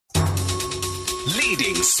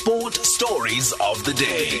Leading sport stories of the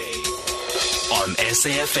day on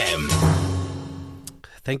SAFM.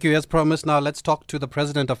 Thank you. As promised, now let's talk to the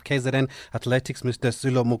president of KZN Athletics, Mr.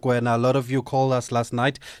 Sello Mokoena. A lot of you called us last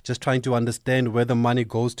night just trying to understand where the money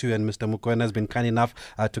goes to, and Mr. Mokoena has been kind enough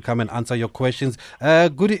to come and answer your questions.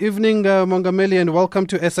 Good evening, Mongameli, and welcome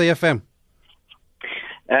to SAFM.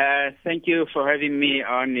 Thank you for having me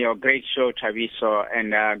on your great show, Tabiso,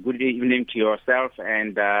 and good evening to yourself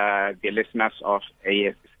and the listeners of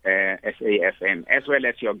SAFM, as well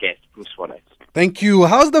as your guest, Bruce Fordyce. Thank you.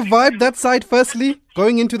 How's the vibe that side, firstly,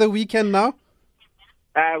 going into the weekend now?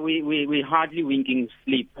 We hardly winking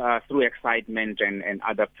sleep through excitement and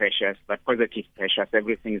other pressures, but positive pressures.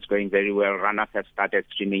 Everything is going very well. Runners have started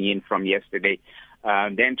streaming in from yesterday.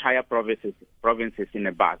 The entire province is in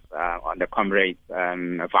a buzz on the Comrades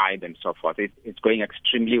vibe and so forth. It's going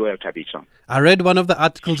extremely well, Tabiso. I read one of the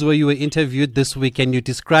articles where you were interviewed this week and you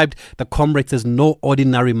described the Comrades as no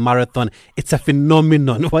ordinary marathon. It's a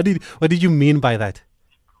phenomenon. What did you mean by that?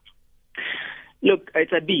 Look,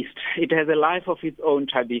 it's a beast. It has a life of its own,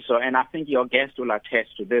 Tabiso, and I think your guest will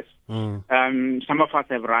attest to this. Some of us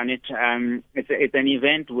have run it. It's an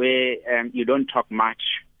event where you don't talk much.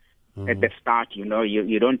 At the start, you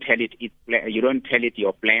don't tell it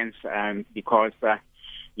your plans because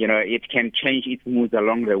it can change its mood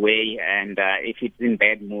along the way, and if it's in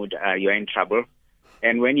bad mood, you're in trouble.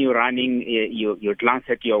 And when you're running, you glance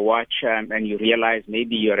at your watch and you realize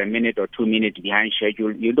maybe you're a minute or 2 minutes behind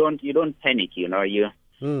schedule. You don't panic, You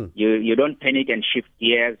don't panic and shift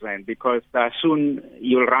gears, and because soon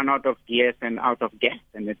you'll run out of gears and out of gas,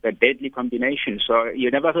 and it's a deadly combination. So you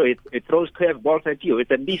never know. It throws curveballs at you. It's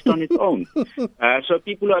a beast on its own. So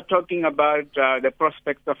people are talking about the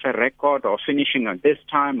prospects of a record or finishing at this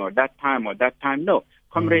time or that time or that time. No,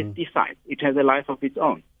 Comrades decide. It has a life of its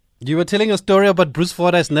own. You were telling a story about Bruce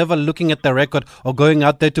Fordyce never looking at the record or going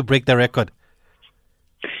out there to break the record.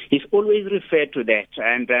 He's always referred to that,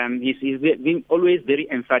 and he's been always very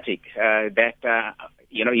emphatic that,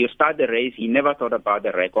 you start the race, he never thought about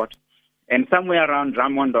the record. And somewhere around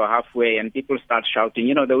Drummond or halfway, and people start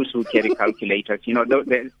shouting, those who carry calculators,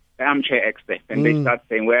 the armchair experts, and they start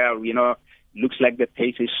saying, well, looks like the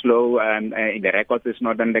pace is slow, and the record is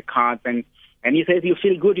not on the cards, and he says you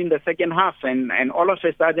feel good in the second half, and all of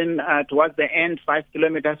a sudden, towards the end, 5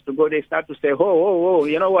 kilometers to go, they start to say, whoa,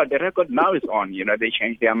 you know what, the record now is on. They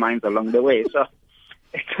change their minds along the way. So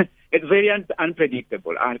it's very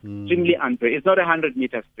unpredictable, extremely unpredictable. It's not a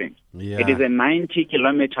 100-meter sprint. Yeah. It is a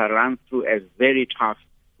 90-kilometer run through a very tough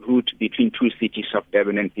route between two cities of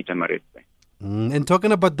Durban and Pietermaritzburg. And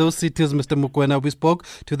talking about those cities, Mr. Mokoena, we spoke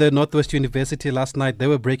to the Northwest University last night. They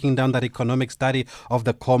were breaking down that economic study of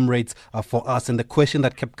the Comrades for us. And the question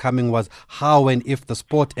that kept coming was how and if the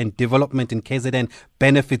sport and development in KZN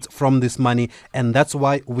benefits from this money. And that's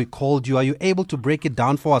why we called you. Are you able to break it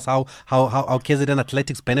down for us, how KZN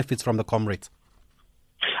Athletics benefits from the Comrades?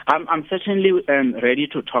 I'm certainly ready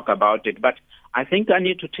to talk about it. But I think I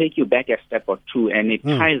need to take you back a step or two. And it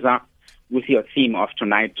ties up with your theme of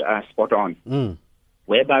tonight, Spot On,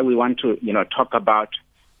 whereby we want to, talk about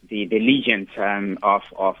the legends of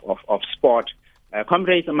sport.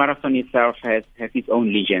 Comrades Marathon itself has its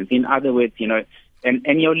own legends. In other words,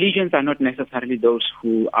 and your legends are not necessarily those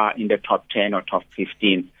who are in the top 10 or top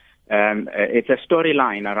 15. It's a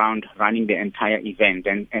storyline around running the entire event.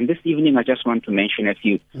 And this evening, I just want to mention a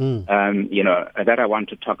few, that I want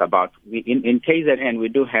to talk about. In KZN, we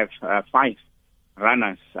do have 5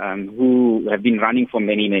 runners who have been running for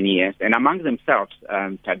many, many years. And among themselves,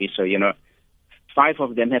 Tabiso, 5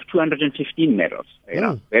 of them have 215 medals.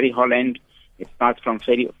 Barry Holland, it starts from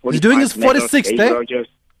 45 He's doing his 46th, eh? Rogers.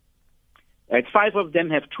 5 of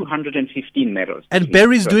them have 215 medals. And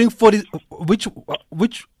Barry's doing 40.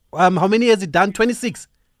 Which? How many has he done? 26.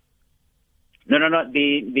 No.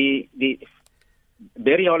 The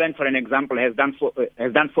Barry Holland, for an example, has done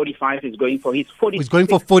 45. He's going for his 46. He's going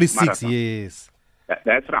for 46. Marathon. Yes.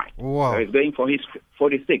 That's right. Wow. So he's going for his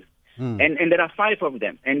 46. And there are 5 of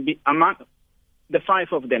them. And among the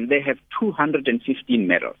 5 of them, they have 215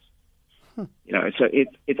 medals. So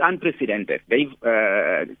it's unprecedented. Dave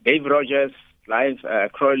Rogers, Clive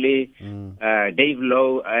Crowley, Dave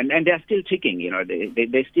Lowe, and they're still ticking.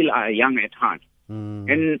 They still are young at heart.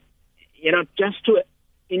 And just to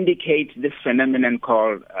indicate this phenomenon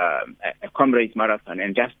called a Comrades Marathon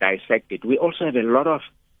and just dissect it, we also have a lot of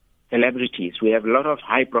celebrities. We have a lot of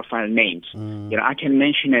high-profile names. I can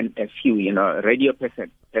mention a few. Radio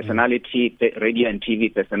personality, radio and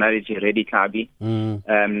TV personality, Reddy Kabi,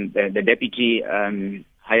 the deputy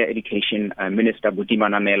Higher Education Minister Buti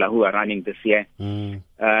Manamela, who are running this year.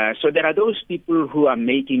 So there are those people who are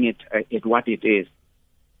making it what it is.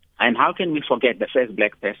 And how can we forget the first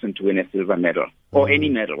black person to win a silver medal, or any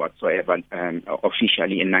medal whatsoever,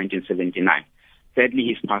 officially in 1979? Sadly,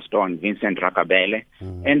 he's passed on, Vincent Rakabele.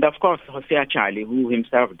 And of course, Hosea Charlie, who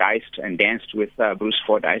himself diced and danced with Bruce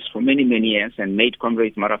Fordyce for many, many years and made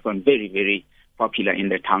Comrades Marathon very, very popular in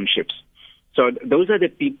the townships. So those are the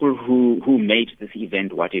people who made this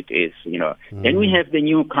event what it is, Then we have the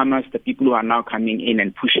newcomers, the people who are now coming in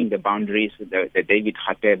and pushing the boundaries, the David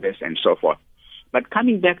Hatebes and so forth. But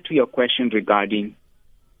coming back to your question regarding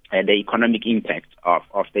the economic impact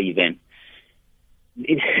of the event,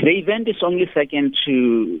 the event is only second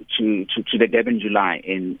to the Durban July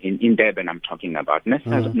in Durban. I'm talking about,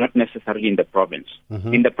 not necessarily in the province.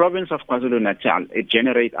 In the province of KwaZulu-Natal, it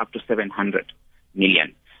generates up to 700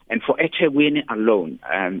 million, and for eThekwini alone,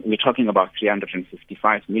 we're talking about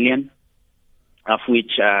 355 million. Of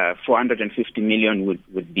which 450 million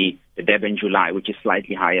would be the Durban July, which is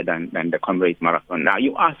slightly higher than the Comrades Marathon. Now,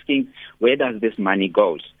 you're asking, where does this money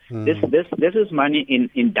go? This is money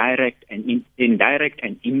in direct and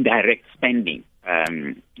indirect spending.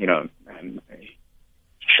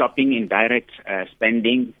 Shopping, indirect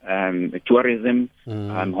spending, tourism,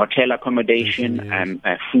 hotel accommodation,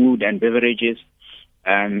 food and beverages.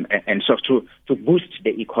 And so to boost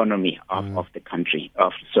the economy of the country,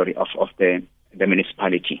 of the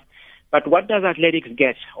municipality. But what does athletics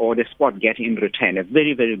get, or the sport get in return? A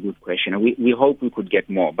very, very good question. We hope we could get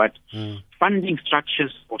more. But funding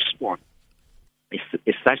structures of sport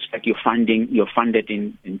is such that you're funded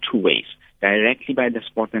in two ways. Directly by the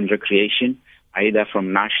sport and recreation, either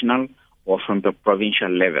from national or from the provincial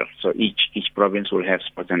level. So each province will have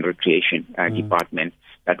sport and recreation department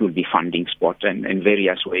that will be funding sport in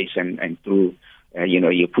various ways and through,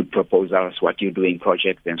 you put proposals, what you're doing,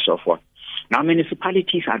 projects and so forth. Now,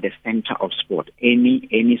 municipalities are the center of sport,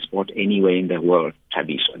 any sport anywhere in the world,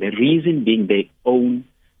 Tabiso. The reason being they own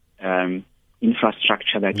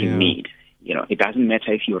infrastructure that you need. It doesn't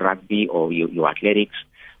matter if you're rugby or you're athletics.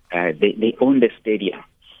 They own the stadium.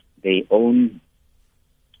 They own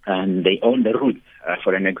the route.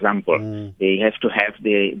 For an example, they have to have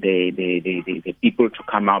the people to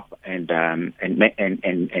come up and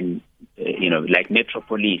like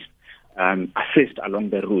Metropolis. Assist along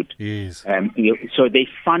the route. Yes. So they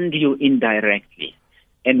fund you indirectly.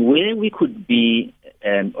 And where we could be,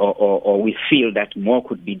 or we feel that more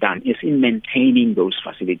could be done, is in maintaining those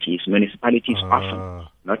facilities. Municipalities often,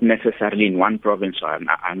 not necessarily in one province or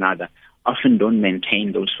another, often don't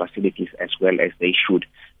maintain those facilities as well as they should.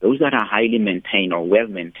 Those that are highly maintained or well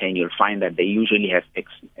maintained, you'll find that they usually have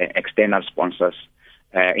external sponsors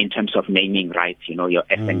in terms of naming rights, your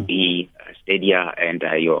FNB Stadia and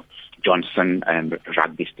your Johnson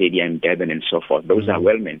Rugby Stadium in Durban and so forth. Those are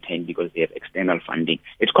well maintained because they have external funding.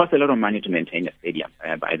 It costs a lot of money to maintain a stadium,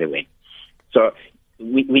 by the way. So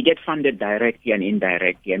we get funded directly and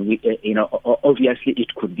indirectly, and we, obviously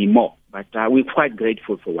it could be more, but we're quite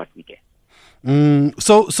grateful for what we get.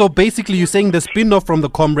 So basically, you're saying the spin-off from the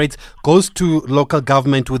Comrades goes to local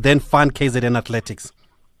government, who then fund KZN Athletics.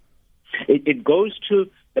 It goes to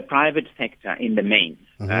the private sector in the main.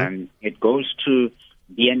 It goes to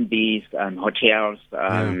B&Bs, hotels,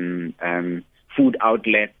 food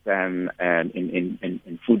outlets,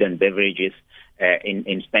 in food and beverages,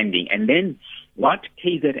 in spending. And then what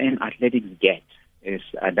KZN Athletics get is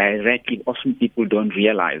directly, often people don't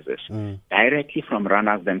realize this, directly from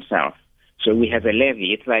runners themselves. So we have a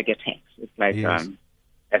levy. It's like a tax. It's like a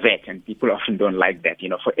VAT, and people often don't like that.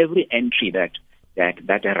 For every entry that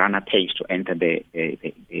a runner pays to enter the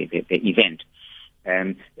event,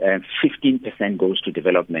 15% goes to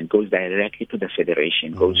development, goes directly to the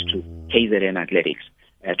federation, goes to KZN Athletics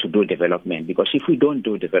to do development. Because if we don't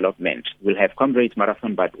do development, we'll have Comrades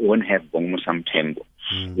Marathon, but we won't have Bongmusam Tembo.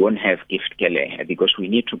 We won't have Gift Kele, because we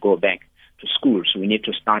need to go back to schools. We need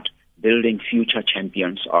to start building future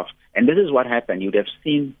champions of. And this is what happened. You'd have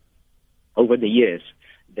seen over the years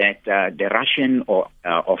that the Russian or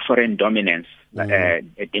foreign dominance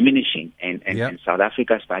diminishing and South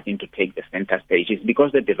Africa starting to take the center stage. It's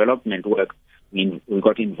because the development work we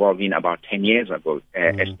got involved in about 10 years ago,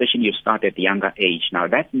 especially you start at a younger age. Now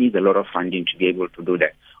that needs a lot of funding to be able to do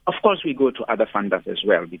that. Of course, we go to other funders as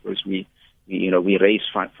well, because we raise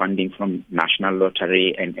funding from National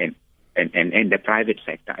Lottery and the private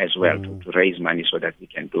sector as well to raise money so that we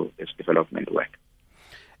can do this development work.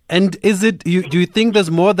 And do you think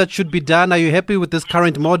there's more that should be done? Are you happy with this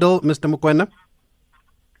current model, Mr. Mokoena?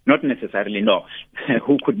 Not necessarily, no.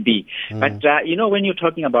 Who could be? But, when you're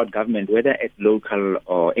talking about government, whether at local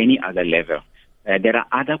or any other level, there are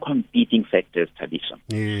other competing factors, Thabiso.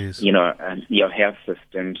 Yes. Your health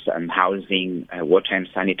systems, housing, water and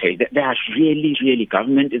sanitary. There are really,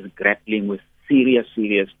 government is grappling with serious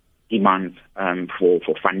demands for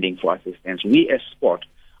funding, for assistance. We as sport,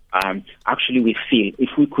 actually we feel if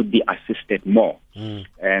we could be assisted more,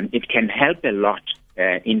 it can help a lot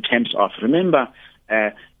in terms of, remember,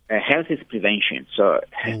 health is prevention. So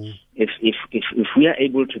if we are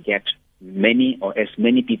able to get many or as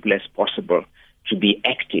many people as possible to be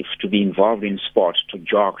active, to be involved in sport, to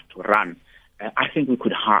jog, to run, I think we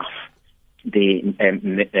could halve the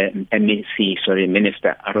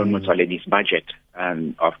Minister Aaron Motsoaledi's budget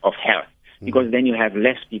of health, because then you have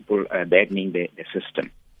less people burdening the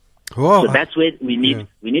system. Whoa. So that's where we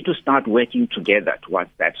need to start working together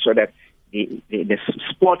towards that, so that the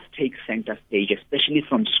sport takes center stage, especially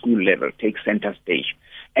from school level, takes center stage.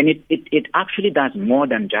 And it actually does more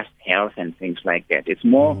than just health and things like that. It's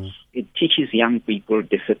more, it teaches young people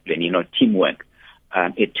discipline, teamwork.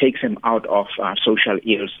 It takes them out of social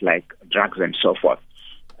ills like drugs and so forth,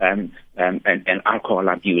 and alcohol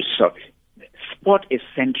abuse. So sport is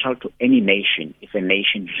central to any nation if a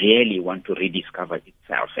nation really wants to rediscover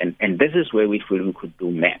itself. And this is where we feel we could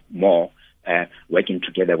do more, working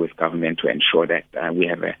together with government to ensure that we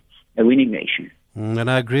have a winning nation.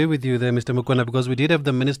 And I agree with you there, Mr. Mokoena, because we did have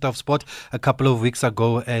the Minister of Sport a couple of weeks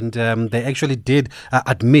ago, and they actually did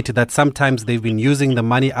admit that sometimes they've been using the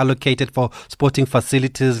money allocated for sporting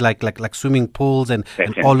facilities like swimming pools and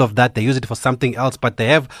all of that. They use it for something else, but they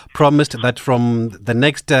have promised that from the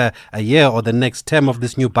next year or the next term of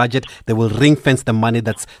this new budget, they will ring fence the money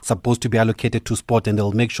that's supposed to be allocated to sport, and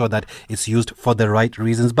they'll make sure that it's used for the right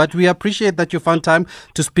reasons. But we appreciate that you found time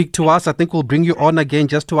to speak to us. I think we'll bring you on again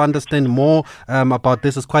just to understand more about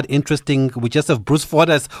this. Is quite interesting. We just have Bruce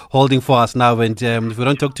Fordyce holding for us now, and if we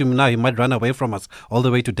don't talk to him now, he might run away from us all the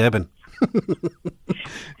way to Durban.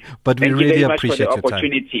 But we really appreciate your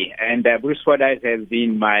opportunity. And Bruce Fordyce has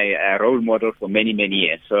been my role model for many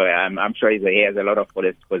years. So I'm sure he has a lot of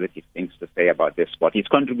positive things to say about this sport. He's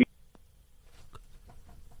contributed.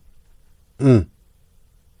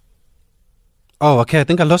 Oh, okay. I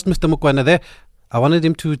think I lost Mr. Mokoena there. I wanted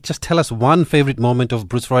him to just tell us one favorite moment of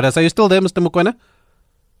Bruce Fordyce. Are you still there, Mr. Mokoena?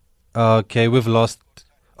 Okay, we've lost.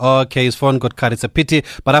 Okay, his phone got cut. It's a pity.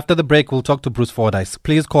 But after the break, we'll talk to Bruce Fordyce.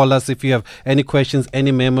 Please call us if you have any questions,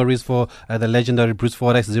 any memories for the legendary Bruce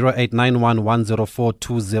Fordyce. 0891 104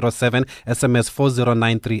 207, SMS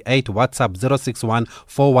 40938, WhatsApp 061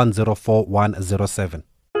 410 4107.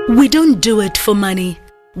 We don't do it for money.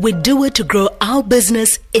 We do it to grow our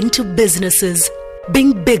business into businesses.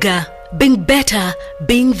 Being bigger, being better,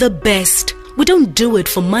 being the best. We don't do it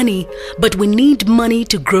for money, but we need money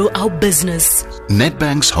to grow our business.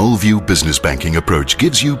 Nedbank's whole view business banking approach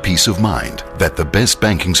gives you peace of mind that the best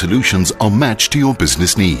banking solutions are matched to your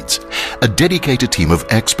business needs. A dedicated team of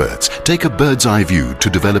experts take a bird's eye view to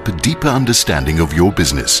develop a deeper understanding of your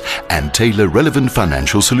business and tailor relevant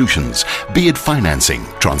financial solutions, be it financing,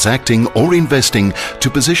 transacting, or investing, to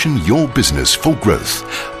position your business for growth.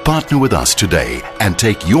 Partner with us today and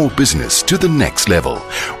take your business to the next level.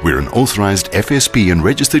 We're an authorized FSP and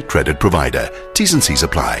registered credit provider. T's and C's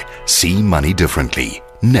apply. See money differently.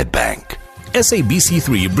 Nedbank.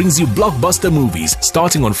 SABC3 brings you blockbuster movies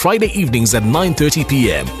starting on Friday evenings at 9:30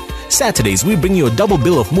 p.m. Saturdays, we bring you a double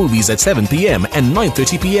bill of movies at 7 p.m. and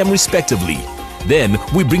 9:30 p.m. respectively. Then,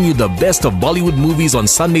 we bring you the best of Bollywood movies on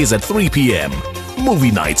Sundays at 3 p.m. Movie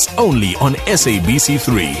nights only on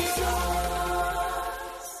SABC3.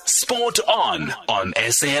 Sport on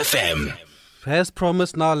SAFM. As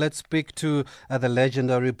promised, now let's speak to the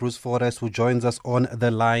legendary Bruce Fordyce, who joins us on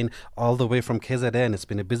the line all the way from KZN. It's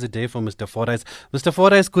been a busy day for Mr. Fordyce. Mr.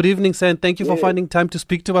 Fordyce, good evening, sir, and thank you for finding time to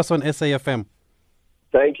speak to us on SAFM.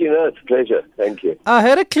 Thank you. No, it's a pleasure. Thank you. I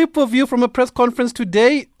had a clip of you from a press conference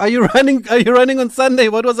today. Are you running on Sunday?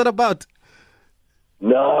 What was it about?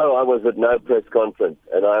 No, I was at no press conference,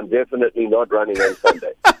 and I'm definitely not running on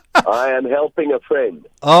Sunday. I am helping a friend.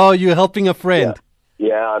 Oh, you're helping a friend?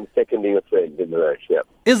 Yeah, I'm seconding a friend in the race, yeah.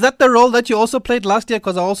 Is that the role that you also played last year?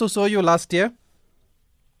 Because I also saw you last year.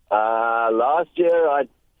 Last year, I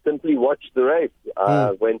simply watched the race.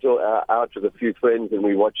 Went out with a few friends, and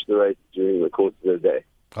we watched the race during the course of the day.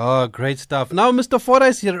 Oh, great stuff. Now, Mr.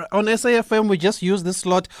 Fordyce, here on SAFM, we just use this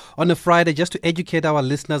slot on a Friday just to educate our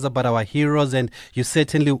listeners about our heroes, and you're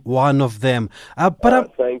certainly one of them.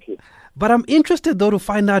 Thank you. But I'm interested, though, to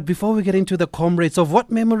find out, before we get into the comrades, of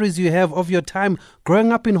what memories you have of your time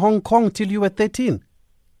growing up in Hong Kong till you were 13.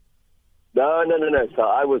 No. So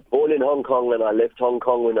I was born in Hong Kong, and I left Hong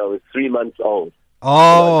Kong when I was 3 months old.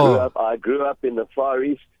 Oh. I grew up in the Far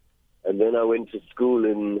East, And then I went to school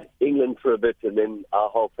in England for a bit, and then our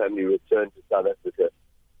whole family returned to South Africa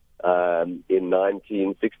in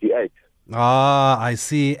 1968. Ah, I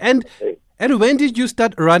see. And when did you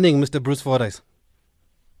start running, Mr. Bruce Fordyce?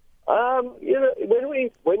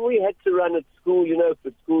 When we had to run at school,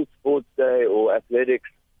 for school sports day or athletics,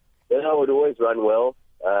 then I would always run well.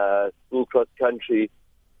 School cross country,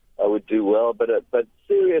 I would do well. But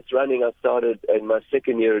serious running, I started in my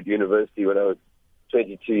second year at university when I was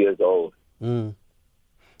 22 years old. Mm.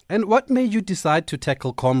 And what made you decide to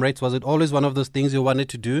tackle Comrades? Was it always one of those things you wanted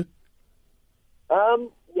to do?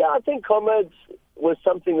 I think Comrades was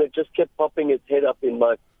something that just kept popping its head up in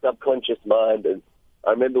my subconscious mind. And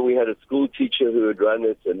I remember we had a school teacher who had run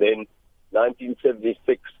it, and then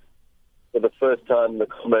 1976, for the first time, the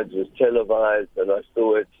Comrades was televised, and I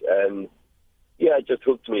saw it, and it just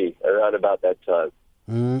hooked me around about that time.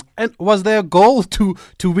 Mm. And was there a goal to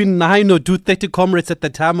win 9 or do 30 Comrades at the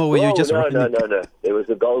time, or were you just running? No. There was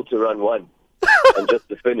a goal to run 1 and just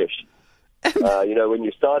to finish. When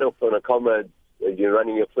you start off on a Comrade, you're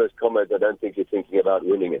running your first Comrades, I don't think you're thinking about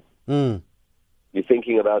winning it. Mm. You're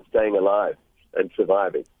thinking about staying alive and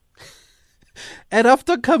surviving. And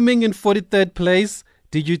after coming in 43rd place,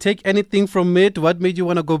 did you take anything from it? What made you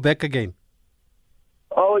want to go back again?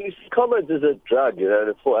 Oh, you see, Comrades is a drug,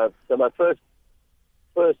 So my first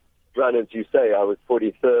run, as you say, I was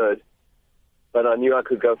 43rd, but I knew I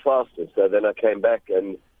could go faster. So then I came back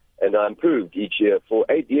and I improved each year. For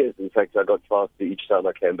 8 years, in fact, I got faster each time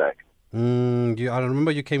I came back. I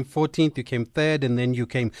remember you came 14th, you came 3rd, and then you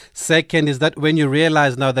came 2nd. Is that when you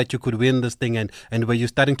realized now that you could win this thing and were you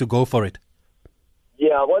starting to go for it?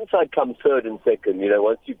 Yeah, once I'd come 3rd and 2nd,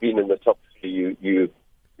 once you've been in the top 3, you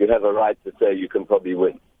have a right to say you can probably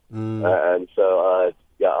win. And so I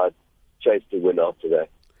chased to win after that.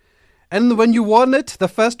 And when you won it, the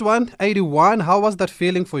first one, 81, how was that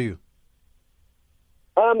feeling for you?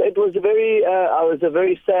 It was I was a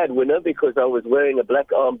very sad winner because I was wearing a black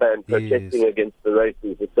armband protesting against the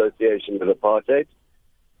Races Association with Apartheid.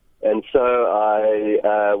 And so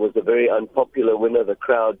I was a very unpopular winner. The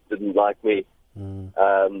crowd didn't like me.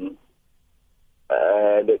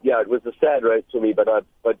 It was a sad race for me, but I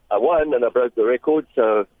won and I broke the record,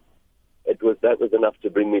 so that was enough to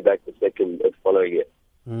bring me back the second following year.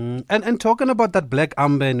 And talking about that black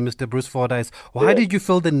armband, Mr. Bruce Fordyce, why did you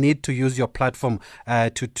feel the need to use your platform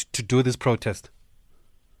to do this protest?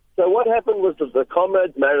 So what happened was that the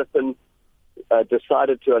Comrades Marathon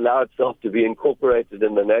decided to allow itself to be incorporated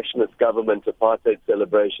in the nationalist government apartheid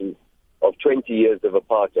celebrations of 20 years of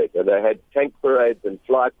apartheid. And they had tank parades and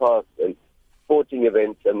flypasts and sporting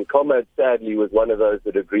events, and Comrades sadly was one of those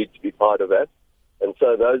that agreed to be part of that. And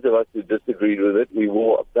so those of us who disagreed with it, we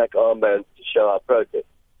wore black armbands to show our protest.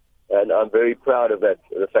 And I'm very proud of that,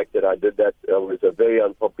 the fact that I did that. I was a very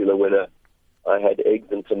unpopular winner. I had eggs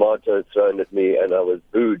and tomatoes thrown at me, and I was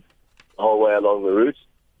booed the whole way along the route.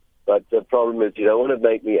 But the problem is you don't want to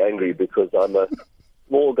make me angry because I'm a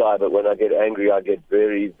small guy, but when I get angry, I get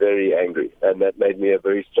very, very angry. And that made me a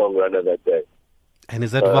very strong runner that day. And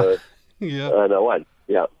is that why? Yeah. And I won,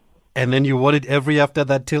 yeah. And then you won it every after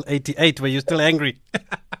that till 88, were you still angry?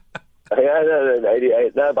 No,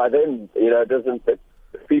 88. No, by then, it doesn't...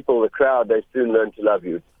 People, the crowd, they soon learn to love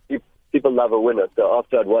you. People love a winner. So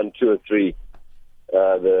after I'd won 2 or 3,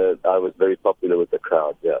 I was very popular with the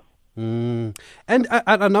crowd, yeah. And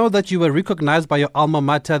I know that you were recognized by your alma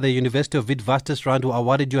mater, the University of Witwatersrand, who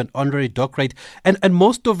awarded you an honorary doctorate. And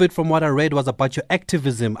most of it, from what I read, was about your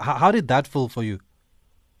activism. How did that feel for you?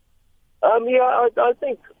 I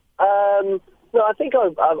think... I think I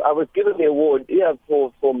was given the award,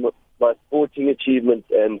 for my sporting achievements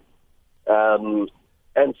and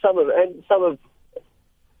some of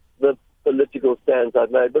the political stands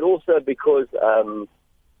I've made, but also because I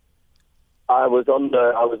was on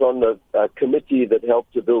the committee that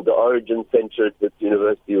helped to build the Origin Center at this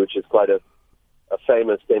university, which is quite a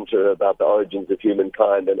famous center about the origins of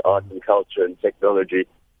humankind and art and culture and technology,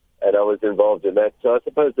 and I was involved in that. So I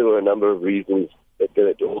suppose there were a number of reasons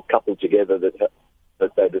that all coupled together that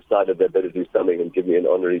they decided they better do something and give me an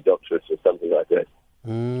honorary doctorate or something like that.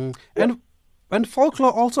 And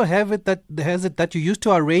folklore also has it that you used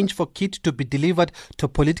to arrange for kits to be delivered to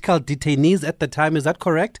political detainees at the time. Is that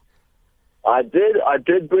correct? I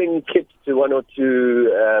did bring kits to 1 or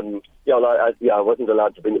 2. I wasn't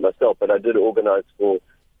allowed to bring it myself, but I did organize for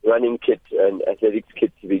running kits and athletics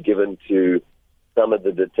kits to be given to some of the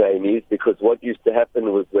detainees, because what used to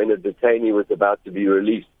happen was when a detainee was about to be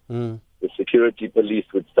released, the security police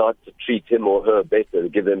would start to treat him or her better,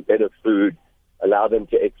 give them better food, allow them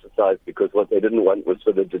to exercise, because what they didn't want was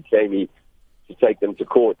for the detainee to take them to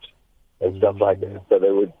court and stuff like that. So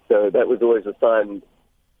that was always a sign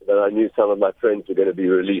that I knew some of my friends were going to be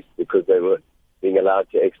released because they were being allowed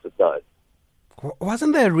to exercise.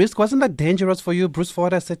 Wasn't there a risk? Wasn't that dangerous for you, Bruce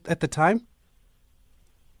Forrest, at the time?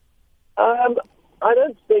 I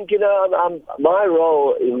don't think, my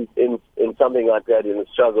role in something like that in a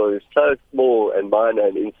struggle is so small and minor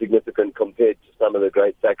and insignificant compared to some of the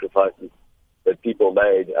great sacrifices that people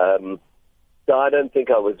made. So I don't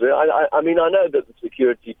think I was real. I mean, I know that the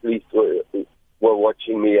security police were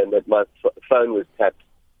watching me and that my phone was tapped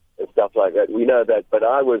and stuff like that. We know that, but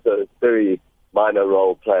I was a very minor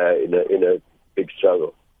role player in a big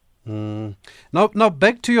struggle. Now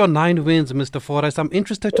back to your 9 wins, Mr. Forrest. I'm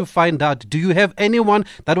interested to find out, do you have anyone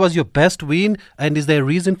that was your best win, and is there a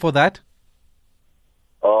reason for that?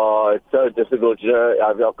 Oh, it's so difficult.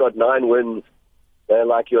 I've got 9 wins. They're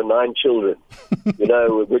like your 9 children.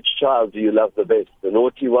 Which child do you love the best? The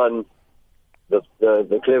naughty one, the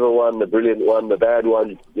clever one, the brilliant one, the bad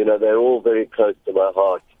one. They're all very close to my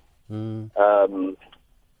heart. So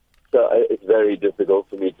it's very difficult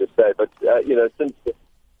for me to say. But, since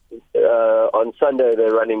on Sunday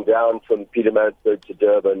they're running down from Pietermaritzburg to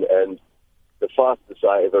Durban, and the fastest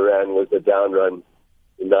I ever ran was a down run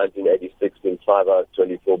in 1986 in 5 hours,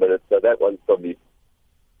 24 minutes. So that one's probably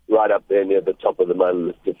right up there near the top of my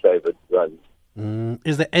list of favorite runs.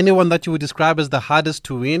 Is there anyone that you would describe as the hardest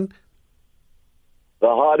to win? The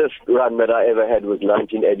hardest run that I ever had was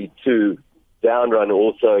 1982 down run,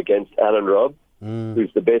 also against Alan Robb,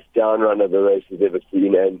 who's the best down runner the race has ever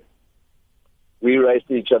seen. And we raced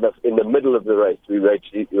each other in the middle of the race. We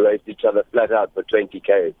raced each other flat out for 20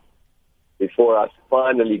 Ks before I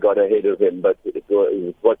finally got ahead of him. But it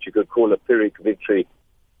was what you could call a Pyrrhic victory.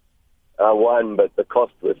 I won, but the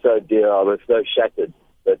cost was so dear. I was so shattered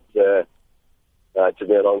that it took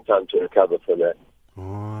me a long time to recover from that.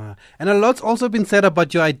 And a lot's also been said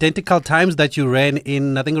about your identical times that you ran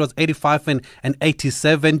in, I think it was 85 and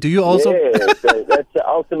 87. Do you also... Yeah, that's the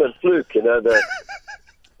ultimate fluke, to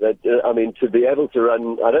be able to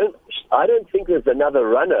run... I don't think there's another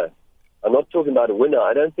runner. I'm not talking about a winner.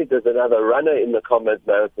 I don't think there's another runner in the Comrades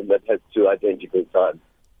Marathon that has 2 identical times.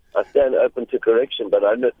 I stand open to correction, but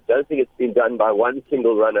I don't think it's been done by one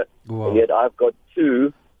single runner. Wow. And yet I've got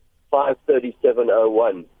 2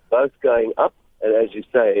 5:37:01, both going up, and as you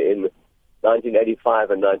say, in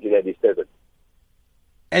 1985 and 1987.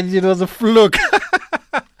 And it was a fluke.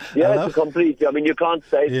 Yeah, it's a complete... you can't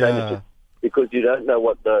say it because you don't know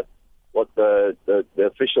what the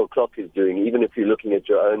official clock is doing. Even if you're looking at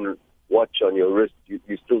your own watch on your wrist,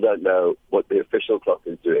 you still don't know what the official clock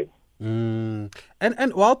is doing. And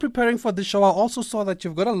while preparing for the show, I also saw that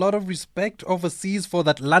you've got a lot of respect overseas for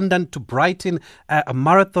that London to Brighton a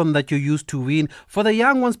marathon that you used to win. For the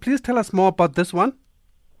young ones, please tell us more about this one.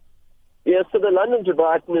 Yeah, so the London to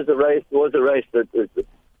Brighton was a race that is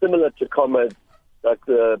similar to Comrades, like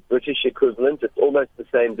the British equivalent. It's almost the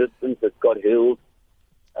same distance. It's got hills.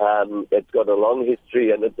 It's got a long history,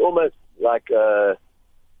 and it's almost like a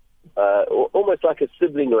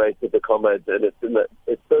sibling race of the Comrades, and it's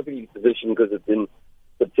perfectly positioned because it's in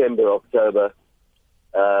September, October,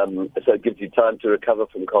 so it gives you time to recover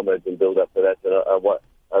from Comrades and build up to that. And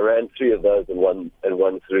I ran 3 of those and won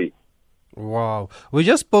 3. Wow. We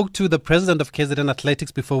just spoke to the president of KZN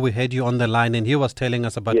Athletics before we had you on the line, and he was telling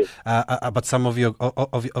us about some of your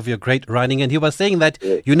great running, and he was saying that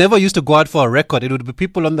you never used to go out for a record. It would be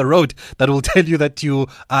people on the road that will tell you that you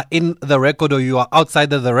are in the record or you are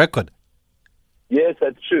outside of the record. Yes,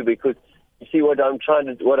 that's true, because you see what I was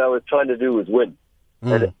trying to do was win.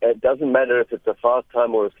 And it doesn't matter if it's a fast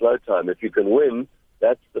time or a slow time. If you can win,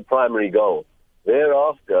 that's the primary goal.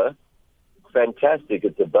 Thereafter, fantastic,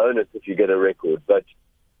 it's a bonus if you get a record, but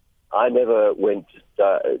I never went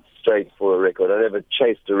straight for a record. I never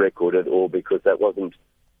chased a record at all, because that wasn't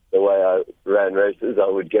the way I ran races. I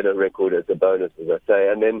would get a record as a bonus, as I say.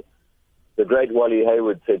 And then the great Wally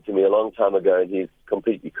Hayward said to me a long time ago, and he's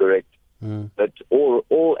completely correct, that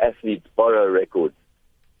all athletes borrow records,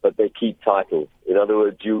 but they keep titles. In other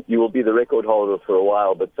words, you will be the record holder for a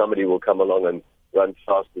while, but somebody will come along and run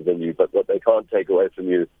faster than you. But what they can't take away from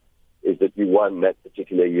you is that you won that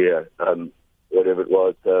particular year, whatever it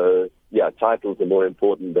was. So, titles are more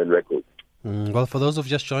important than records. Well, for those who've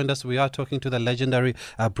just joined us, we are talking to the legendary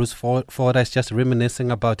Bruce Fordyce, just reminiscing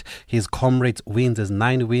about his Comrades wins, his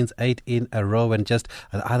 9 wins, 8 in a row, and just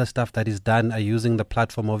other stuff that he's done, using the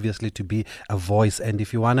platform obviously to be a voice. And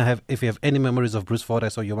if you have any memories of Bruce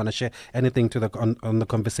Fordyce, or you want to share anything to on the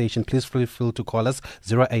conversation, please feel free to call us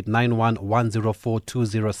 0891 104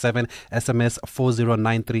 207, SMS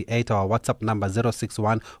 40938, our WhatsApp number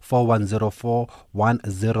 061 4104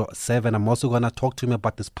 107. I'm also going to talk to him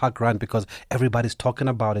about this park run because everybody's talking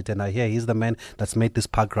about it, and I hear he's the man that's made this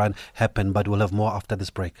park run happen. But we'll have more after this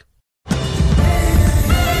break.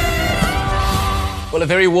 Well, a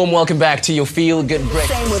very warm welcome back to your Feel Good Break.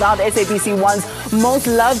 Same without SABC1's most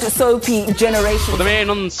loved soapy generation. For the man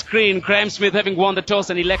on screen, Graham Smith having won the toss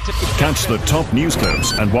and elected. Catch the top news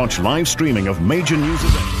clips and watch live streaming of major news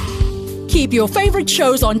events. Keep your favorite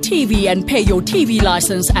shows on TV and pay your TV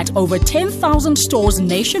license at over 10,000 stores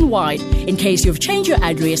nationwide. In case you've changed your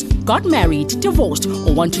address, got married, divorced,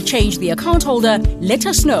 or want to change the account holder, let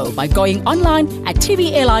us know by going online at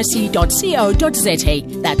tvlic.co.za.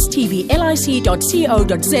 That's tvlic.co.za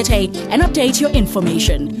and update your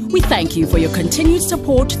information. We thank you for your continued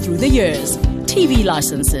support through the years. TV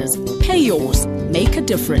licenses. Pay yours. Make a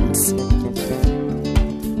difference.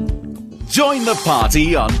 Join the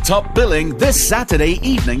party on Top Billing this Saturday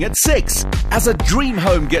evening at 6 as a dream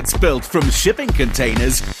home gets built from shipping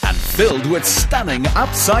containers and filled with stunning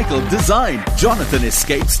upcycled design. Jonathan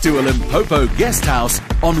escapes to a Limpopo guest house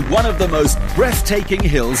on one of the most breathtaking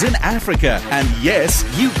hills in Africa. And yes,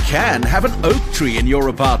 you can have an oak tree in your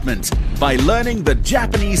apartment by learning the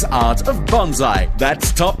Japanese art of bonsai.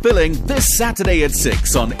 That's Top Billing this Saturday at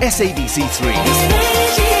 6 on SABC3.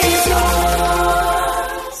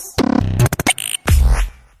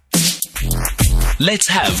 Let's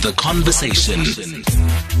have the conversation.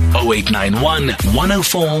 0891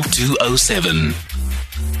 104 207.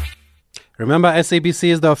 Remember, SABC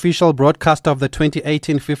is the official broadcaster of the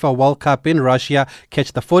 2018 FIFA World Cup in Russia.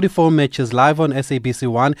 Catch the 44 matches live on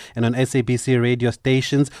SABC1 and on SABC radio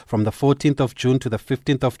stations from the 14th of June to the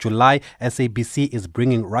 15th of July. SABC is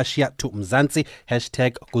bringing Russia to Mzansi.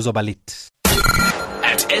 #Kuzobalit.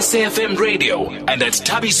 At SAFM Radio and at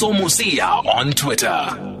Tabiso Musia on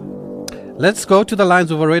Twitter. Let's go to the lines.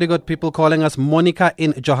 We've already got people calling us. Monica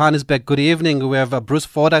in Johannesburg. Good evening. We have Bruce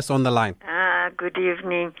Fordyce on the line. Good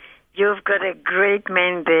evening. You've got a great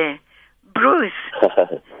man there. Bruce.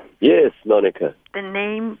 Yes, Monica. The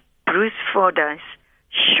name Bruce Fordyce,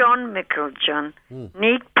 Sean Micklejohn,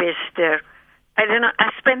 Nick Bester. I don't know.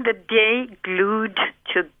 I spend the day glued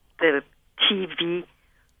to the TV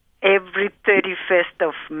every 31st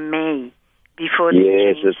of May before the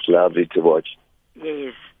Yes, change. it's lovely to watch.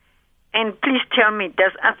 Yes. And please tell me,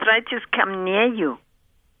 does arthritis come near you?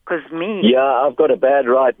 Because me... Yeah, I've got a bad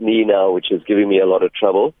right knee now, which is giving me a lot of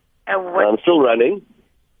trouble. I'm still running,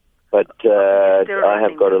 but I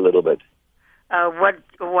have got a little bit.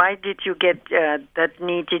 Why did you get that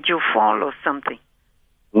knee? Did you fall or something?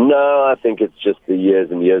 No, I think it's just the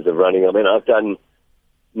years and years of running. I mean, I've done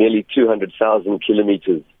nearly 200,000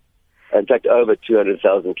 kilometers. In fact, over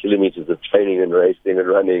 200,000 kilometers of training and racing and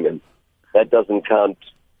running, and that doesn't count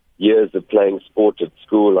years of playing sport at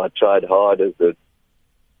school. I tried hard at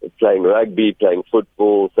playing rugby, playing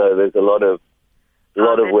football, so there's a lot of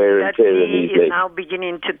wear and tear in these legs. Is now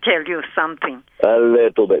beginning to tell you something. A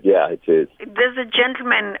little bit, yeah, it is. There's a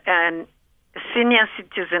gentleman, senior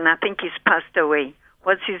citizen, I think he's passed away.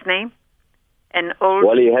 What's his name?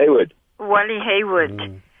 Wally Hayward. Wally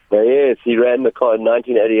Hayward. Yes, he ran the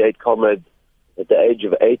 1988 Comrades at the age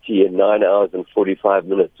of 80 in 9 hours and 45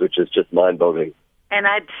 minutes, which is just mind-boggling. And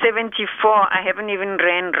at 74, I haven't even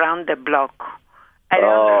ran round the block.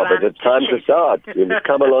 But it's time to start. You must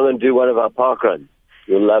come along and do one of our park runs.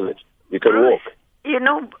 You'll love it. You can walk. You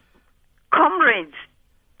know, Comrades,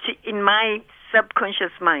 in my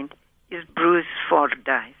subconscious mind, is Bruce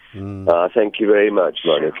Fordyce. Thank you very much,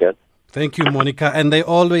 Monica. Thank you, Monica. And they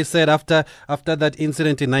always said after that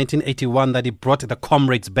incident in 1981 that he brought the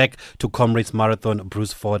Comrades back to Comrades Marathon,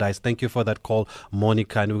 Bruce Fordyce. Thank you for that call,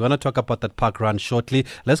 Monica. And we're going to talk about that park run shortly.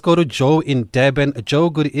 Let's go to Joe in Durban. Joe,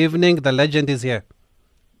 good evening. The legend is here.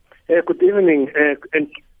 Good evening,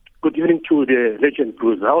 and good evening to the legend,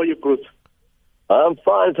 Bruce. How are you, Bruce? I'm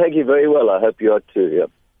fine, thank you very well. I hope you are too, yeah.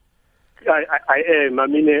 I am. I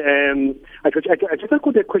mean, I just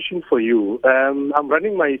got a question for you. I'm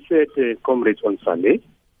running my third Comrades on Sunday.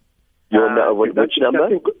 Which number?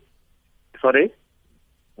 Sorry?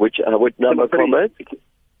 Which number, Comrades?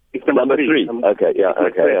 It's number 3. Okay, yeah,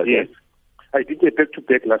 okay. Yes. I did a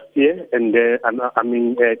back-to-back last year, and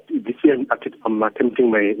this year I'm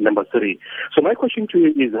attempting my number 3. So my question to you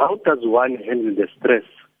is, how does one handle the stress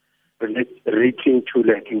relating to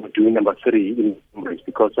doing number 3 in Comrades,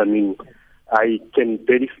 because I can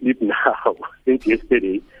barely sleep now since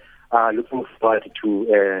yesterday. Looking forward to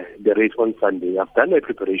the race on Sunday. I've done my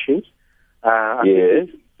preparations. Yes.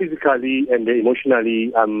 Physically and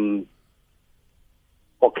emotionally,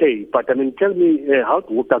 okay. But tell me, how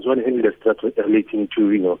does one handle the stress relating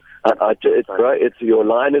to, it's right. Your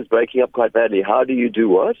line is breaking up quite badly. How do you do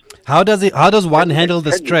what? How does one handle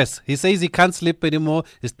the stress? He says he can't sleep anymore.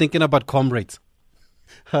 He's thinking about Comrades.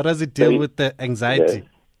 How does he deal with the anxiety?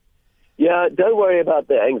 Yeah, don't worry about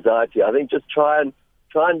the anxiety. I think just try and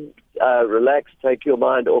relax, take your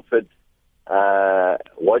mind off it,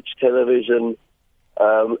 watch television,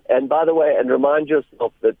 and by the way, and remind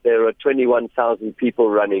yourself that there are 21,000 people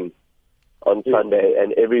running on Sunday,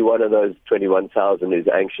 and every one of those 21,000 is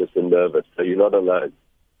anxious and nervous, so you're not alone.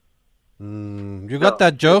 You got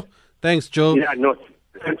that, Joe? Thanks, Joe. Yeah, no.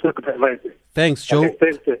 Thanks, Joe. Okay,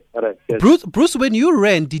 thanks. All right, yes. Bruce, when you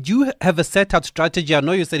ran, did you have a set-out strategy? I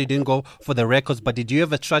know you said you didn't go for the records, but did you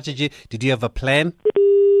have a strategy? Did you have a plan?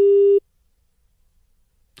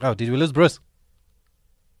 Oh, did we lose Bruce?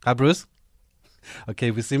 Hi, Bruce? Okay,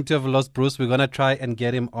 we seem to have lost Bruce. We're going to try and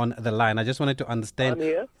get him on the line. I just wanted to understand. I'm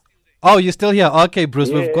here. Oh, you're still here? Okay, Bruce,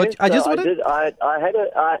 Yes, we've got you. I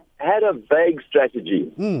had a vague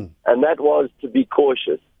strategy, and that was to be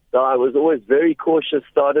cautious. So I was always very cautious,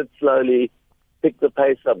 started slowly, picked the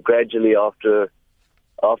pace up gradually after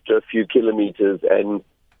a few kilometers, and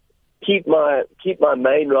keep my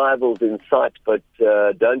main rivals in sight, but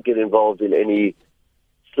don't get involved in any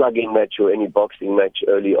slugging match or any boxing match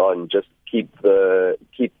early on. Just keep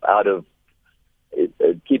out of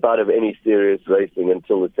any serious racing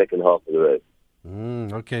until the second half of the race.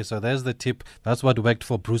 Okay, so there's the tip. That's what worked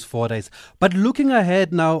for Bruce Fordyce. But looking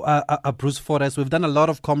ahead now, Bruce Fordyce, we've done a lot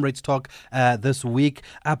of Comrades talk this week,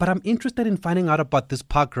 but I'm interested in finding out about this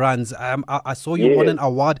park runs. I saw you won an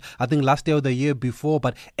award, I think last year or the year before,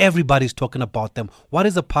 but everybody's talking about them. What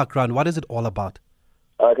is a park run? What is it all about?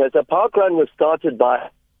 Okay, so park run was started by an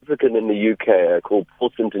African in the UK called Paul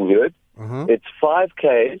Sinton-Hewitt. It's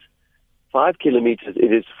 5Ks, 5 kilometers.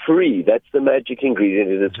 It is free. That's the magic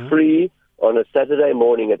ingredient. It is free on a Saturday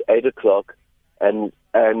morning at 8 o'clock, and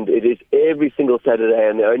it is every single Saturday,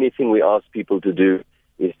 and the only thing we ask people to do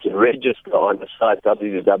is to register on the site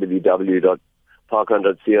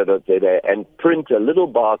www.parkrun.co.za and print a little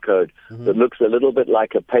barcode that looks a little bit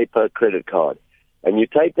like a paper credit card. And you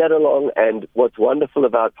take that along, and what's wonderful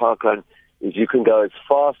about Parkrun is you can go as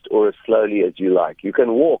fast or as slowly as you like. You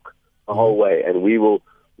can walk the whole way, and we will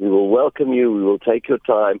welcome you, we will take your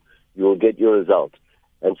time, you will get your result.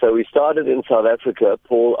 And so we started in South Africa.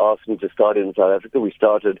 Paul asked me to start in South Africa. We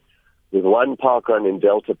started with one park run in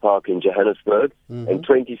Delta Park in Johannesburg, and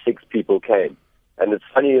 26 people came. And it's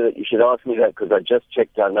funny that you should ask me that, because I just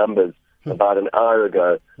checked our numbers about an hour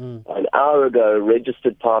ago. An hour ago,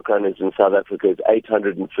 registered park runners in South Africa is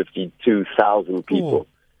 852,000 people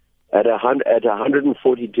at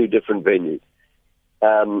 142 different venues.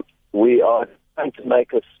 We are trying to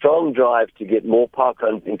make a strong drive to get more park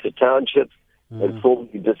runs into townships and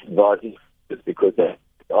formerly disadvantaged, just because they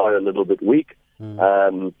are a little bit weak,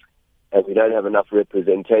 and we don't have enough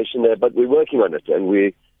representation there. But we're working on it, and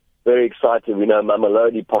we're very excited. We know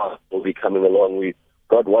Mamelodi Park will be coming along. We've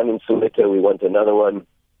got one in Soweto. We want another one.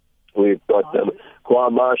 We've got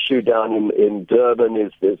KwaMashu down in Durban.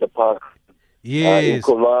 There's a park in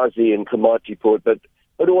Kumazi and Komatipoort, but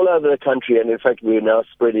all over the country. And in fact, we're now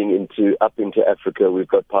spreading up into Africa. We've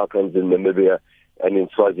got park runs in Namibia and in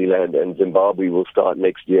Swaziland, and Zimbabwe will start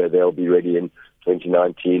next year. They'll be ready in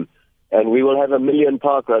 2019. And we will have 1 million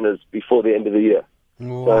park runners before the end of the year.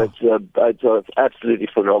 Wow. So it's absolutely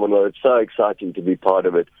phenomenal. It's so exciting to be part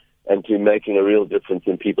of it and to making a real difference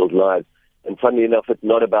in people's lives. And funnily enough, it's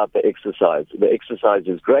not about the exercise. The exercise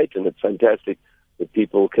is great, and it's fantastic that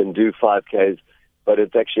people can do 5Ks, but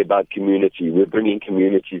it's actually about community. We're bringing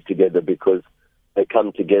communities together because they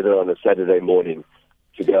come together on a Saturday morning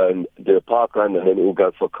to go and do a park run, and then we'll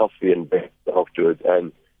go for coffee and breakfast afterwards.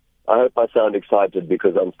 And I hope I sound excited,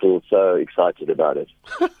 because I'm still so excited about it.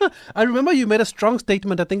 I remember you made a strong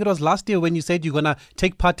statement, I think it was last year, when you said you're going to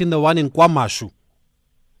take part in the one in KwaMashu.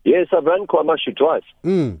 Yes, I've run KwaMashu twice.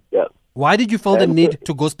 Yeah. Why did you feel the need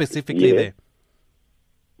to go specifically there?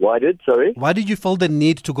 Why did you feel the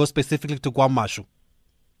need to go specifically to KwaMashu?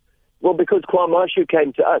 Well, because KwaMashu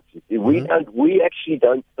came to us. We actually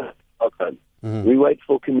don't park run. We wait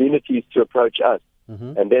for communities to approach us,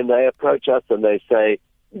 and then they approach us and they say,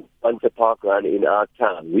 "We want a park run in our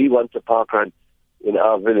town. We want a park run in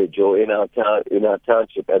our village or in our town, in our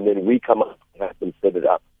township," and then we come up and set it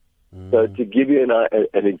up. So to give you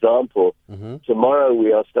an example, tomorrow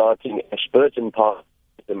we are starting Ashburton Park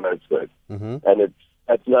in Maritzburg. And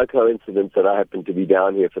it's no coincidence that I happen to be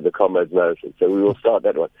down here for the Comrades Marathon. So we will start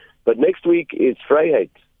that one. But next week is Vryheid.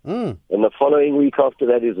 And the following week after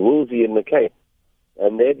that is Woolsey in the Cape.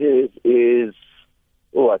 And that is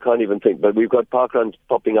I can't even think. But we've got parkruns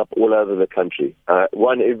popping up all over the country.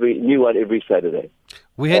 New one every Saturday.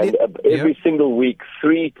 Every single week,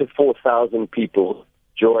 3,000 to 4,000 people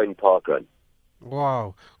join parkrun.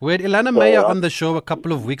 Wow. We had Ilana Meyer on the show a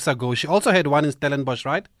couple of weeks ago. She also had one in Stellenbosch,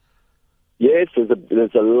 right? Yes, there's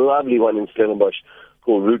a lovely one in Stellenbosch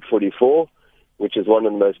called Route 44, which is one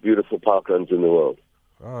of the most beautiful parkruns in the world.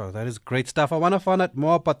 Oh, that is great stuff. I want to find out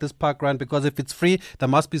more about this parkrun because if it's free, there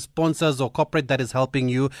must be sponsors or corporate that is helping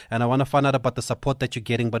you. And I want to find out about the support that you're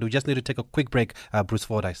getting. But we just need to take a quick break. Bruce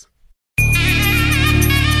Fordyce.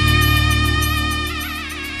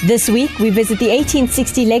 This week, we visit the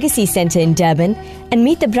 1860 Legacy Centre in Durban and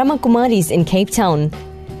meet the Brahma Kumaris in Cape Town.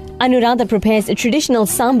 Anuradha prepares a traditional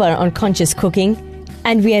sambar on conscious cooking,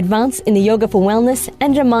 and we advance in the Yoga for Wellness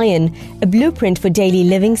and Ramayan, a blueprint for daily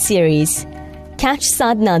living series. Catch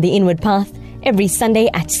Sadhana, The Inward Path, every Sunday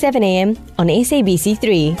at 7 a.m. on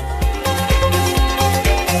SABC3.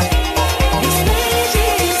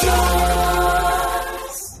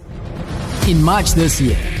 In March this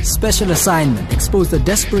year, Special Assignment exposed the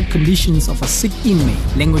desperate conditions of a sick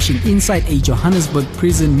inmate languishing inside a Johannesburg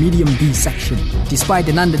prison medium B section. Despite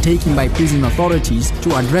an undertaking by prison authorities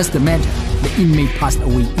to address the matter, the inmate passed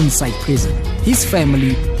away inside prison. His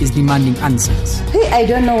family is demanding answers. Hey, I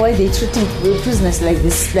don't know why they're treating prisoners like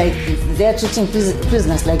this, like they're treating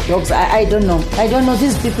prisoners like dogs. I don't know. I don't know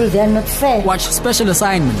these people, they're not fair. Watch Special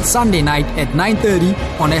Assignment Sunday night at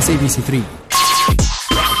 9:30 on SABC3.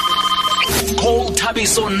 Call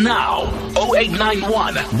Tabiso now,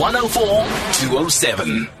 0891 104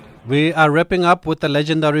 207. We are wrapping up with the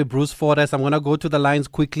legendary Bruce Fordyce. I'm going to go to the lines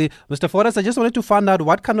quickly. Mr. Fordyce, I just wanted to find out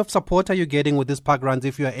what kind of support are you getting with these parkruns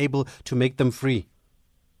if you are able to make them free?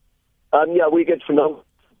 We get phenomenal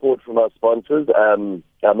support from our sponsors. Am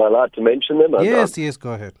I allowed to mention them? Yes,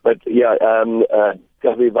 go ahead. But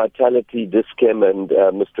Discovery Vitality, Dis-Chem and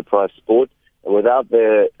Mr. Price Sport. And without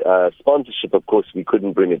their sponsorship, of course, we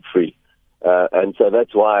couldn't bring it free. And so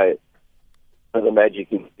that's why one of the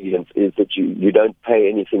magic ingredients is that you don't pay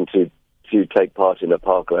anything to take part in a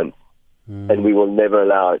parkrun. And we will never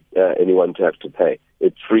allow anyone to have to pay.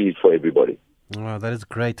 It's free for everybody. Oh, that is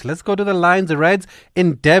great. Let's go to the lines. The Reds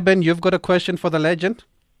in Durban, you've got a question for the legend?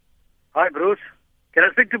 Hi, Bruce. Can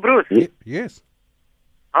I speak to Bruce? Yes.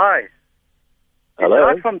 Hi. Hello.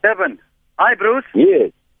 It's from Durban. Hi, Bruce.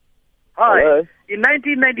 Yes. Hi. Hello. In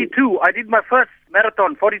 1992, I did my first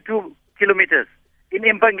marathon, 42 kilometers, in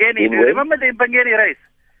Impangeni. Do you remember the Impangeni race?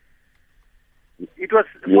 It was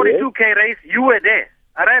 42K race. You were there.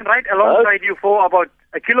 I ran right alongside you for about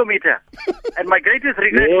a kilometer. And my greatest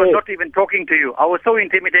regret was not even talking to you. I was so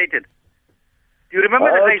intimidated. Do you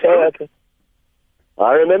remember the race? Okay.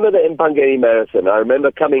 I remember the Impangeni Marathon. I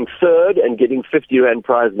remember coming third and getting 50 Rand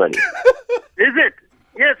prize money. Is it?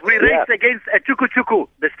 Yes, we raced against a Chuku Chuku,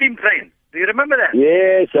 the steam train. Do you remember that?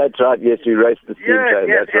 Yes, that's right. Yes, we raced the steam train.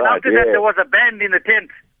 Yes, That's and right. after that there was a band in the tent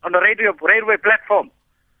on the railway platform.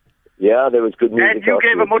 Yeah, there was good music. And you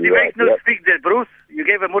gave a motivational speech there, Bruce. You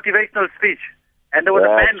gave a motivational speech. And there was a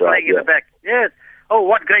band playing in the back. Yes. Oh,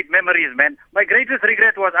 what great memories, man. My greatest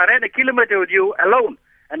regret was I ran a kilometer with you alone,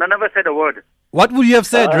 and I never said a word. What would you have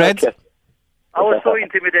said, Reds? I was so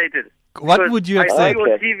intimidated. What would you have said? I saw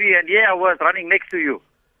you on TV, and I was running next to you.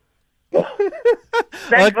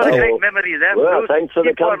 Thanks for the great memories, Well, Bruce. thanks for the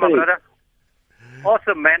Keep going, my company. brother.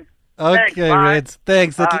 Awesome, man. Okay, Reds.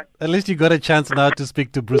 Thanks. At least you got a chance now to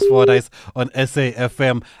speak to Bruce Fordyce on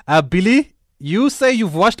SAFM. Billy, you say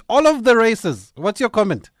you've watched all of the races. What's your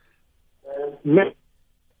comment?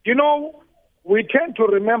 You know, we tend to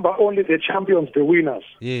remember only the champions, the winners.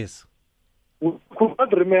 Yes. We could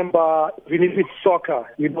not remember, even if it's soccer,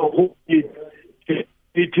 who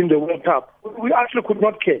beat in the World Cup. We actually could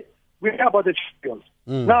not care. We care about the champions.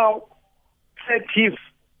 Now, Chief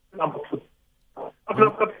number 2.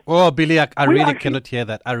 Oh, Billy, I really cannot hear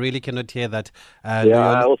that. I really cannot hear that. I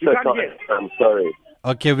also can't. I'm sorry.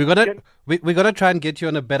 Okay, we're gonna try and get you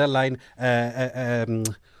on a better line,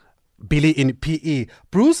 Billy in PE.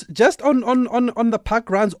 Bruce, just on the park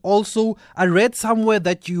runs also, I read somewhere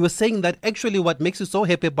that you were saying that actually what makes you so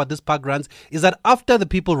happy about this park runs is that after the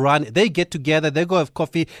people run, they get together, they go have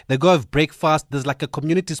coffee, they go have breakfast. There's like a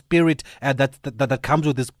community spirit that comes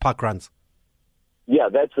with these park runs. Yeah,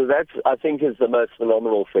 that's I think is the most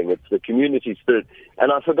phenomenal thing. It's the community spirit.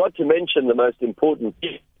 And I forgot to mention the most important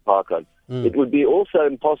thing. parkrun. It would be also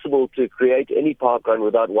impossible to create any parkrun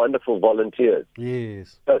without wonderful volunteers.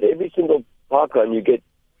 Yes. So at every single parkrun, you get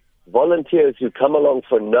volunteers who come along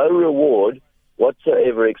for no reward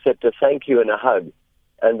whatsoever except a thank you and a hug.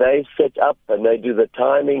 And they set up and they do the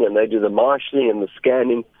timing and they do the marshalling and the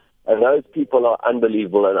scanning. And those people are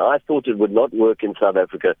unbelievable. And I thought it would not work in South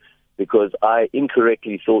Africa because I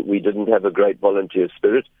incorrectly thought we didn't have a great volunteer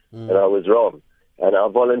spirit. And I was wrong. And our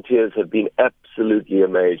volunteers have been absolutely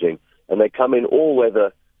amazing. And they come in all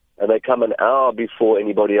weather, and they come an hour before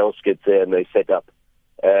anybody else gets there, and they set up.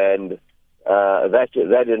 And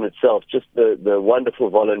that in itself, just the wonderful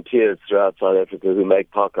volunteers throughout South Africa who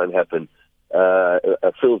make parkrun happen,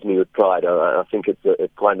 fills me with pride. I think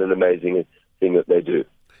it's quite an amazing thing that they do.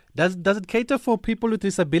 Does it cater for people with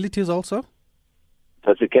disabilities also?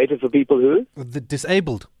 Does it cater for people who? The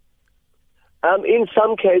disabled. In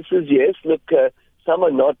some cases, yes. Look, some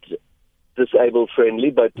are not disabled friendly,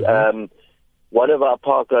 but one of our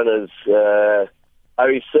park runners,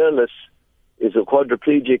 Ari Serlis, is a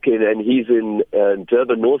quadriplegic and he's in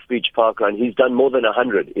Durban North Beach Park Run. He's done more than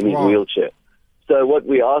 100 in his wheelchair. So what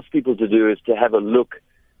we ask people to do is to have a look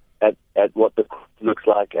at what the course looks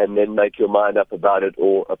like and then make your mind up about it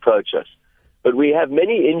or approach us. But we have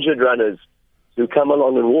many injured runners who come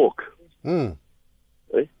along and walk.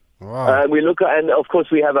 Wow. We look at, and of course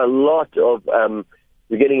we have a lot of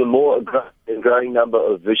we're getting a more growing number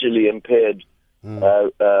of visually impaired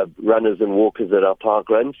runners and walkers at our park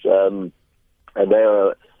runs, and they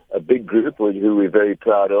are a big group who we're very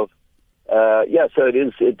proud of. So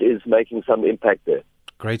it is making some impact there.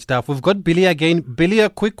 Great stuff. We've got Billy again. Billy, a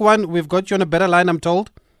quick one. We've got you on a better line, I'm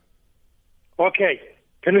told. Okay.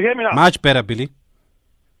 Can you hear me now? Much better, Billy.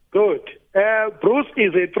 Good. Bruce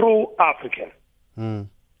is a true African.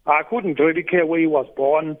 I couldn't really care where he was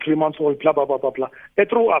born, 3 months old, blah, blah, blah, blah, blah. A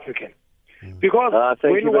true African. Because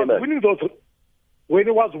when he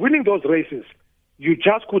was winning those races, you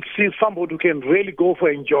just could see somebody who can really go for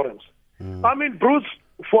endurance. I mean, Bruce,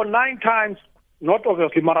 for 9 times, not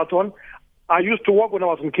obviously marathon, I used to walk when I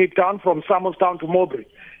was in Cape Town from Samuelstown to Mowbray.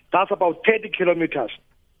 That's about 30 kilometers.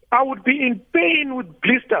 I would be in pain with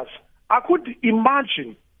blisters. I could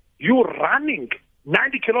imagine you running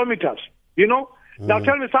 90 kilometers, you know? Now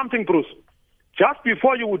tell me something, Bruce. Just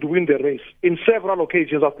before you would win the race, in several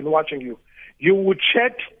occasions I've been watching you, you would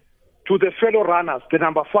chat to the fellow runners, the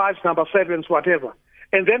number 5s, number 7s, whatever.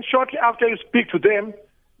 And then shortly after you speak to them,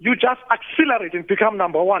 you just accelerate and become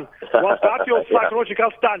number 1. Was that your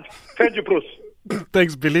psychological stunt? Thank you, Bruce.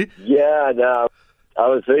 Thanks, Billy. Yeah, no, I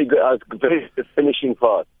was very good. I was very good at the finishing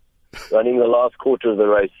part, running the last quarter of the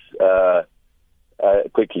race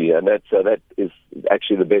quickly, and that is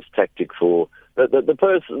actually the best tactic for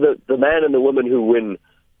the man and the woman who win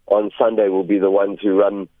on Sunday will be the ones who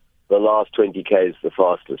run the last 20 Ks the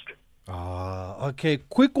fastest. Okay,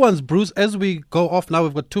 quick ones, Bruce. As we go off now,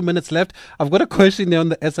 we've got 2 minutes left. I've got a question there on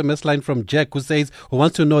the SMS line from Jack who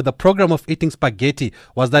wants to know the program of eating spaghetti.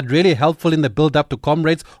 Was that really helpful in the build-up to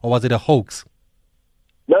Comrades, or was it a hoax?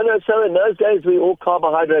 No. So in those days, we all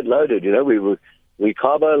carbohydrate loaded. You know, we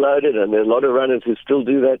carbo loaded, and there are a lot of runners who still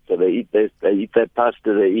do that. So they eat that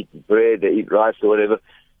pasta, they eat bread, they eat rice or whatever.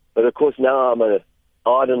 But of course, now I'm an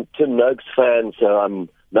ardent Tim Noakes fan, so I'm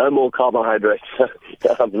no more carbohydrates.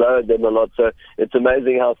 I've lowered them a lot. So it's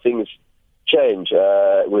amazing how things change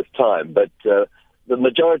with time. But the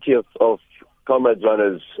majority of Comrades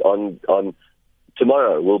runners on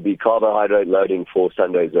tomorrow will be carbohydrate loading for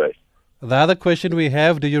Sunday's race. The other question we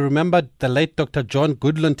have, do you remember the late Dr. John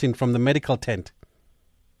Godlonton from the medical tent?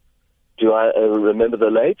 Do I remember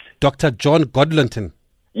the late? Dr. John Godlonton.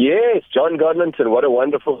 Yes, John Godlonton. What a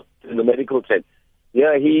wonderful in the medical tent.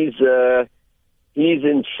 Yeah, he's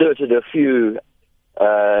inserted a few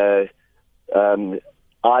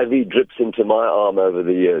IV drips into my arm over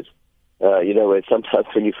the years. Where sometimes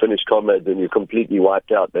when you finish Comrades and you're completely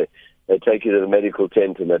wiped out, they take you to the medical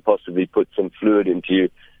tent and they possibly put some fluid into you.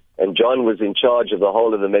 And John was in charge of the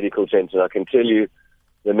whole of the medical tent. And I can tell you,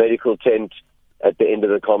 the medical tent at the end of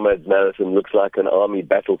the Comrades Marathon looks like an army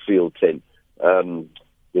battlefield tent. Full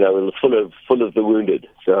of the wounded.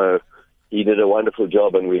 So he did a wonderful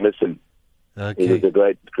job, and we miss him. Okay. He was a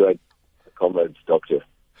great Comrades doctor.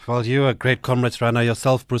 Well, you're a great Comrades runner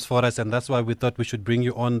yourself, Bruce Fordyce, and that's why we thought we should bring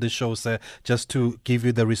you on the show, sir, just to give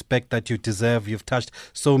you the respect that you deserve. You've touched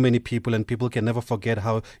so many people, and people can never forget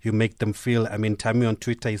how you make them feel. I mean, Tammy on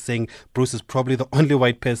Twitter is saying Bruce is probably the only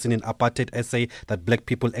white person in apartheid SA that black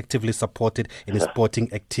people actively supported in his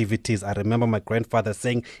sporting activities. I remember my grandfather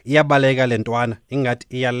saying, "Iyabaleka le ntwana, ingathi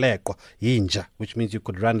iyalekwa, yinja," which means you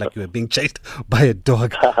could run like you were being chased by a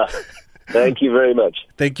dog. Thank you very much.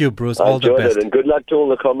 Thank you, Bruce. I All the enjoyed best. it, and good luck to all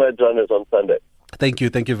the comrades runners on Sunday. Thank you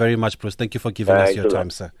very much, Bruce. Thank you for giving us Thanks your a lot. time,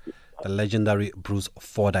 sir. The legendary Bruce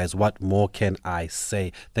Fordyce. What more can I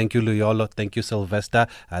say? Thank you, Luyolo. Thank you, Sylvester.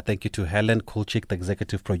 Thank you to Helen Kulchik, the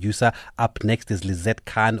executive producer. Up next is Lizette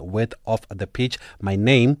Khan with Off the Pitch. My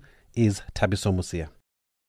name is Tabiso Musia.